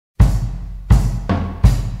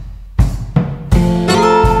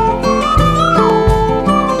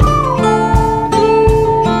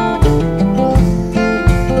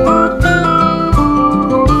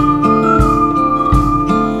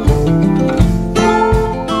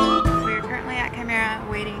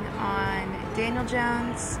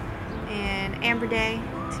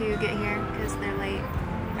to get here because they're late.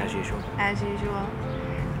 As usual. As usual.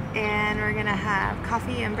 And we're gonna have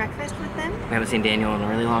coffee and breakfast with them. We haven't seen Daniel in a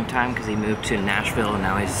really long time because he moved to Nashville and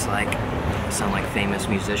now he's like some like famous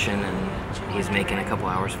musician and he's making a couple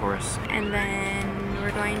hours for us. And then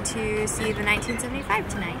we're going to see the 1975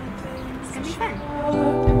 tonight. It's gonna be fun.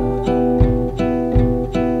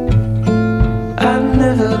 I've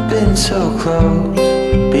never been so close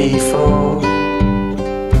before.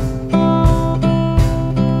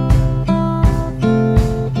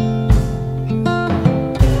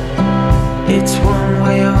 It's one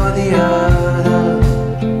way or the other.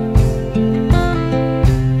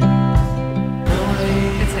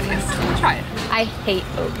 It's hideous. Try it. I hate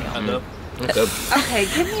oatmeal. Okay,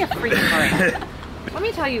 give me a freaking break. Let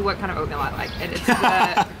me tell you what kind of oatmeal I like. It's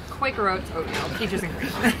the Quaker Oats oatmeal, peaches and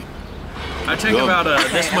cream. I take about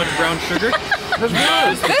this much brown sugar.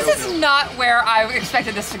 This is not where I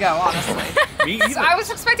expected this to go, honestly. Me either. So I was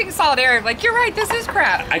expecting solidarity. Like, you're right, this is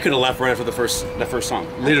crap. I could have left right after the first song.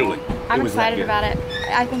 Literally. I'm excited about it.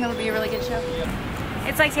 I think it'll be a really good show.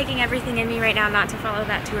 It's like taking everything in me right now not to follow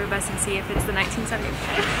that tour bus and see if it's the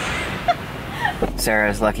 1975. Sarah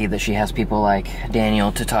is lucky that she has people like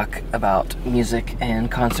Daniel to talk about music and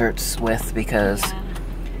concerts with because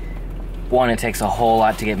one, it takes a whole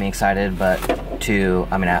lot to get me excited, but two,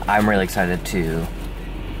 I mean, I'm really excited to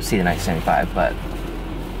see the 1975, but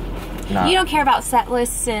not. You don't care about set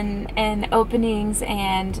lists and openings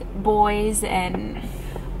and boys and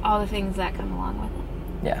all the things that come along with it.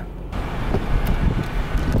 Yeah.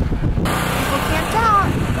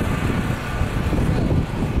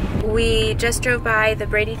 We just drove by the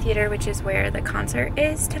Brady Theater, which is where the concert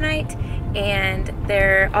is tonight, and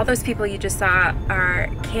all those people you just saw are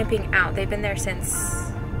camping out. They've been there since,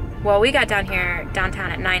 well, we got down here downtown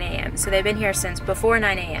at 9 a.m. so they've been here since before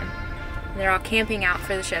 9 a.m. They're all camping out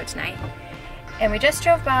for the show tonight. And we just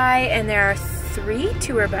drove by and there are 3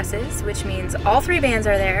 tour buses, which means all 3 bands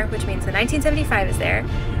are there, which means the 1975 is there.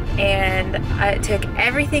 And it took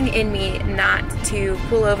everything in me not to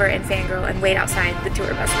pull over and fangirl and wait outside the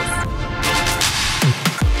tour buses.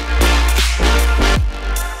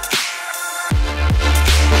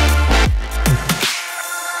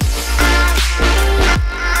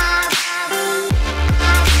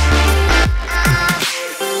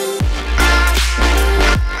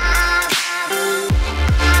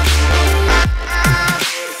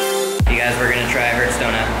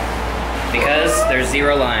 Because there's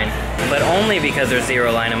 0 line, but only because there's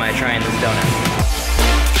 0 line am I trying this donut.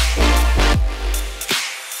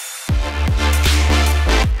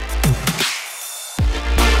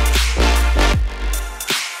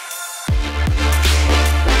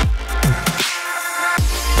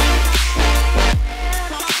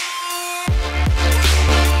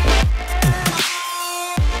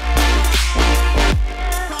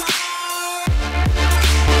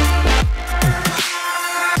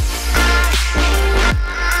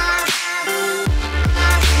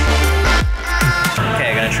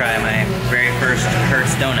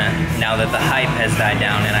 Donut now that the hype has died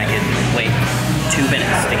down and I can wait 2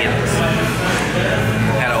 minutes to get this.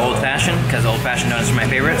 Got an old fashioned because old fashioned donuts are my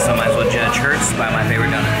favorite, so I might as well judge Hertz by my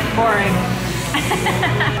favorite donut. Boring.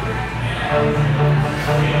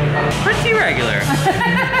 Pretty regular.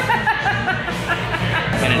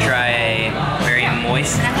 Gonna try a very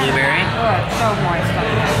moist blueberry. Oh, it's so moist.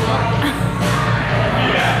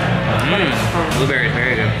 Blueberry is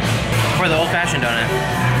very good. For the old fashioned donut,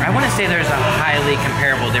 I want to say there's a highly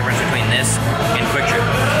comparable difference between this and Quick Trip.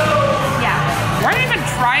 Yeah. Why are you even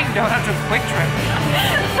trying donuts with Quick Trip?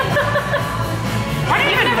 Why do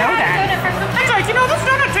you even know that? It's like, you know, this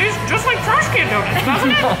donut tastes just like trash can donuts, doesn't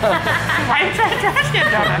it? Why are you trying trash can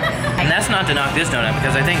donuts? And that's not to knock this donut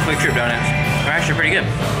because I think Quick Trip donuts are actually pretty good.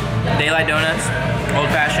 Daylight donuts, old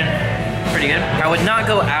fashioned, pretty good. I would not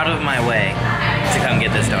go out of my way to come get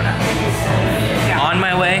this donut. Yeah. On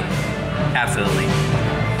my way, absolutely.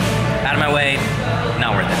 Out of my way,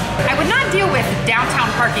 not worth it. I would not deal with downtown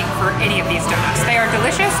parking for any of these donuts. They are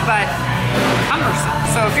delicious, but cumbersome.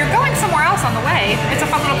 So if you're going somewhere else on the way, it's a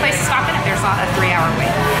fun little place to stop in if there's not a 3-hour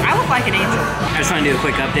wait. I look like an angel. I just want to do a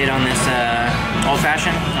quick update on this old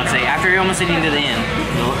fashioned. I'd say after you're almost getting to the end,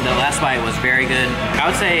 the last bite was very good. I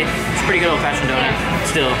would say it's a pretty good old fashioned donut.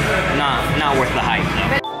 Still not worth the hype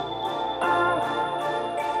though.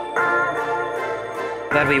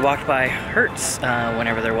 Glad we walked by Hertz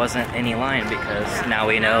whenever there wasn't any line because now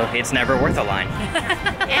we know it's never worth a line.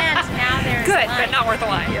 And now there's good, but not worth a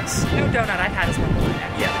line. Yes. No donut I've had is worth a line.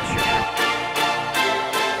 Yeah,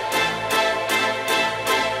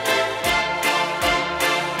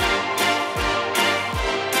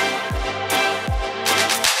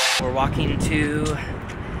 sure. We're walking to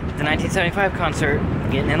the 1975 concert,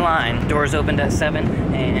 getting in line. Doors opened at 7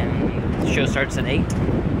 and the show starts at 8.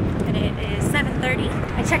 And it is 7:30.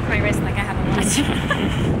 I checked my wrist like I have a watch.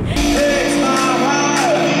 It's my heart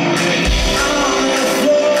on the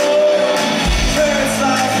floor. Hurts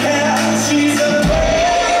like hell. She's a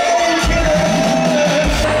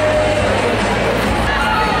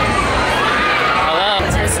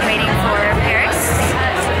Just waiting for Paris.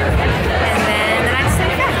 And then the night's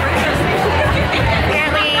gonna go.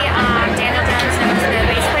 Apparently, Daniel Jensen is the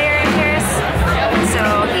bass player in Paris. So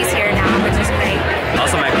he's here now, which is great.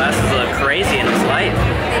 Also, my glasses look crazy in this light.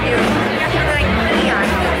 They do. They're like neon.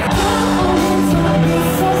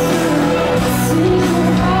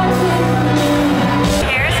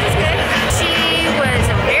 Paris was good. She was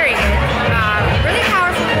very good. Really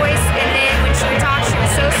powerful voice, and then when she would talk, she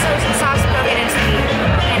was so soft-spoken and sweet,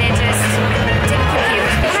 and it just didn't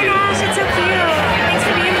confuse. Oh my gosh, it's so cute. Thanks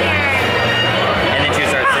for being here. And then she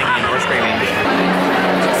starts singing or screaming.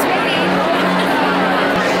 Just waiting.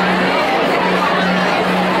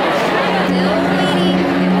 Still waiting.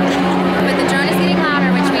 But the drone is getting louder,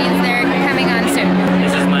 which means they're coming on soon.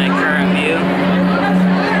 This is my current view.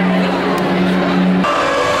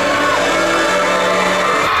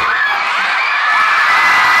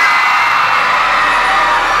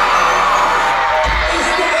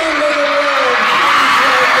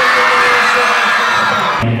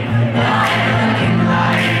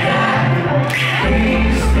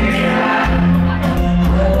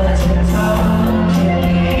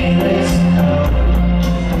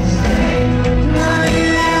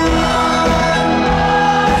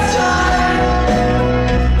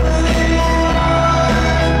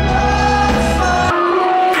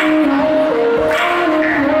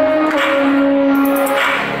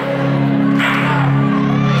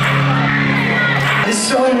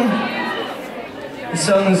 This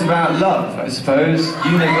song's about love, I suppose.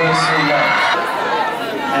 Universal love.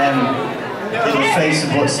 In the face of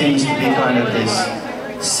what seems to be kind of this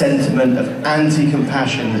sentiment of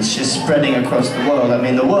anti-compassion that's just spreading across the world. I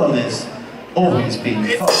mean, the world is always being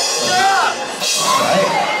fucked, right?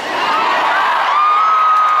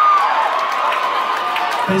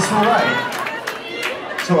 But it's alright.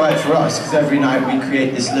 It's alright for us, because every night we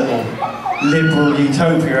create this little liberal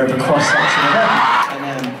utopia of a cross-section of everything.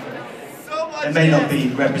 It may not be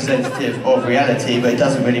representative of reality, but it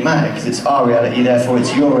doesn't really matter, because it's our reality, therefore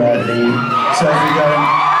it's your reality. So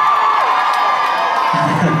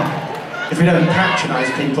if we don't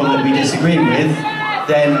patronise people that we disagree with,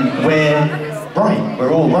 then we're right.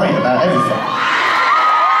 We're all right about everything.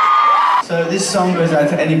 So this song goes out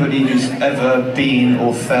to anybody who's ever been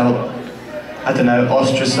or felt, I don't know,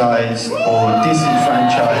 ostracised or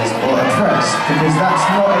disenfranchised or oppressed, because that's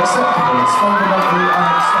not acceptable. It's fundamentally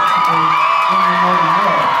unacceptable in the modern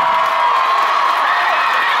world.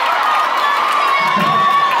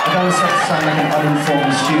 I don't want to sound like an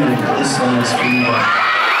uninformed student, but this song is for you.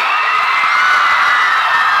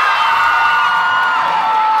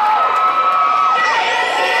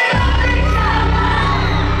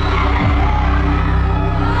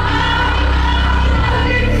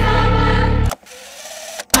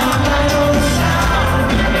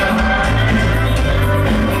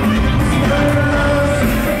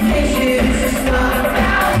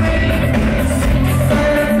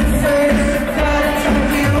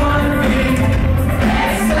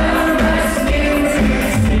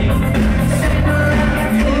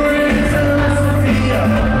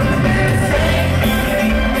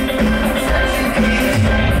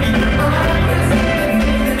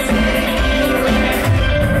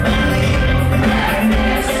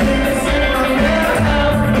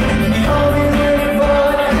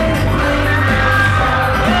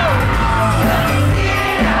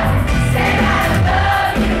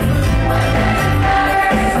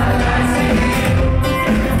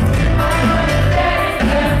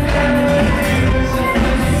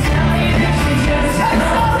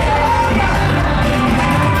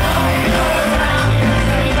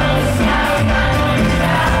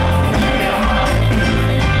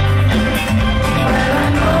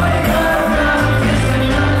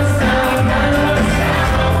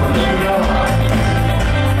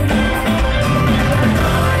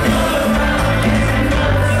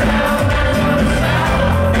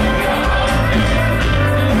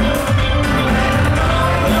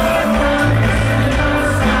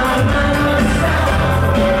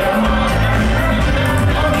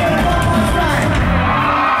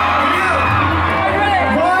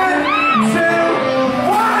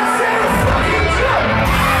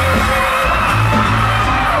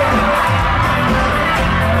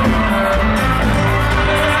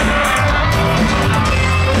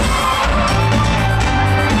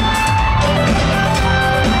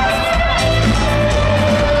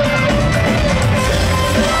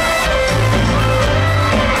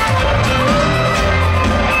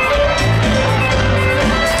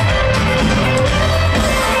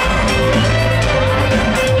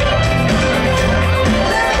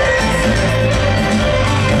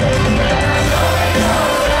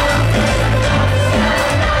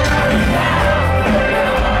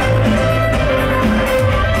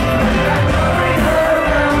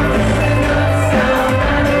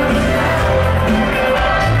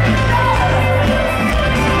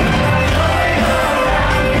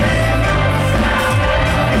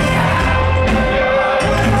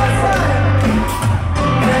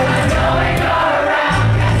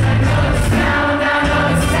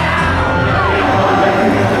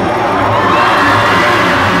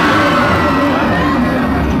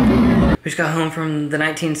 just got home from the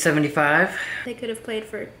 1975. They could have played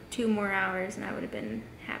for 2 more hours and I would have been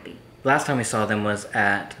happy. Last time we saw them was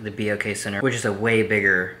at the BOK Center, which is a way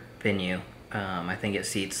bigger venue. I think it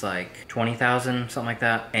seats like 20,000, something like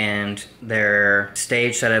that. And their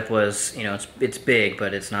stage setup was, you know, it's big,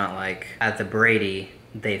 but it's not like at the Brady.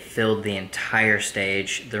 They filled the entire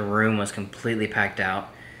stage. The room was completely packed out.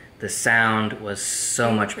 The sound was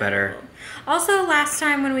so much better. Also, last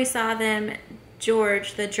time when we saw them,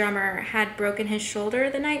 George, the drummer, had broken his shoulder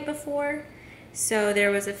the night before. So there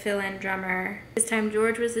was a fill-in drummer. This time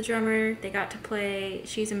George was the drummer. They got to play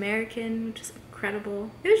She's American, which is incredible.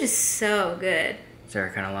 It was just so good.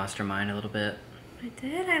 Sarah kind of lost her mind a little bit. I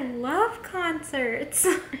did. I love concerts.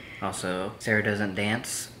 Also, Sarah doesn't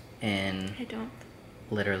dance in I don't.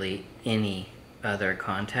 literally any other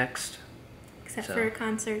context. Except for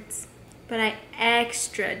concerts. But I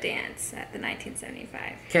extra dance at the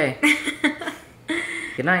 1975. Okay.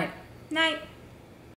 Good night. Night.